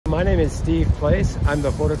My name is Steve Place. I'm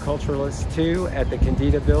the horticulturist too at the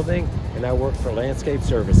Kendeda Building, and I work for landscape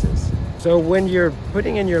services. So when you're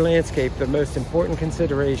putting in your landscape, the most important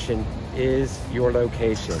consideration is your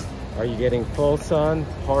location. Are you getting full sun,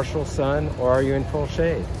 partial sun, or are you in full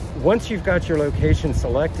shade? Once you've got your location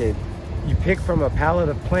selected, you pick from a palette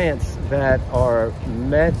of plants that are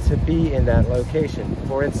meant to be in that location.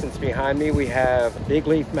 For instance, behind me we have big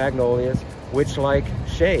leaf magnolias, which like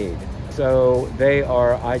shade. So they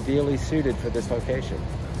are ideally suited for this location.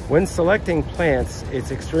 When selecting plants,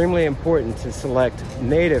 it's extremely important to select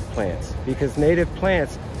native plants because native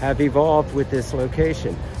plants have evolved with this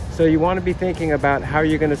location. So you want to be thinking about how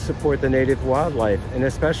you're going to support the native wildlife and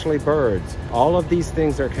especially birds. All of these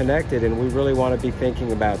things are connected, and we really want to be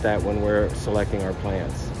thinking about that when we're selecting our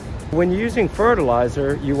plants. When using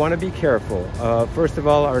fertilizer, you want to be careful. First of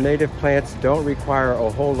all, our native plants don't require a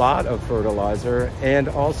whole lot of fertilizer, and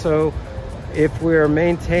also if we're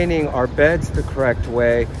maintaining our beds the correct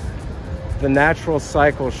way, the natural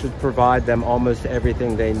cycle should provide them almost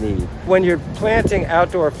everything they need. When you're planting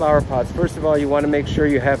outdoor flower pots, first of all, you want to make sure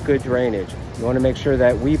you have good drainage. You want to make sure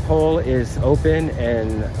that weep hole is open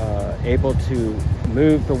and able to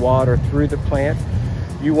move the water through the plant.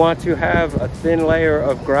 You want to have a thin layer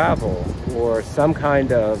of gravel or some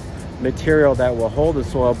kind of material that will hold the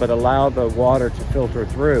soil but allow the water to filter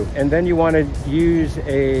through. And then you want to use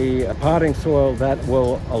a potting soil that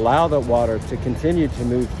will allow the water to continue to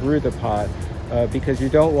move through the pot because you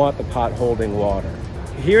don't want the pot holding water.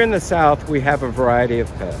 Here in the South, we have a variety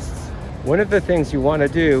of pests. One of the things you want to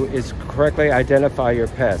do is correctly identify your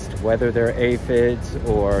pest, whether they're aphids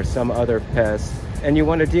or some other pest, and you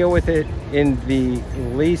want to deal with it in the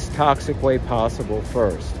least toxic way possible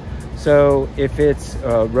first. So if it's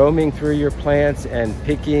roaming through your plants and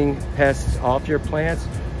picking pests off your plants,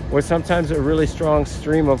 or sometimes a really strong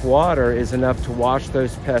stream of water is enough to wash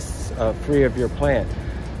those pests free of your plant.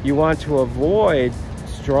 You want to avoid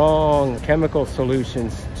strong chemical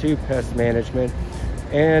solutions to pest management,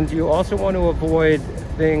 and you also want to avoid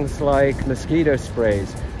things like mosquito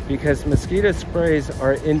sprays, because mosquito sprays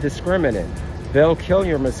are indiscriminate. They'll kill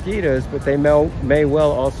your mosquitoes, but they may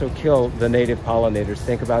well also kill the native pollinators.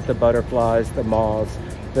 Think about the butterflies, the moths,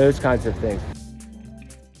 those kinds of things.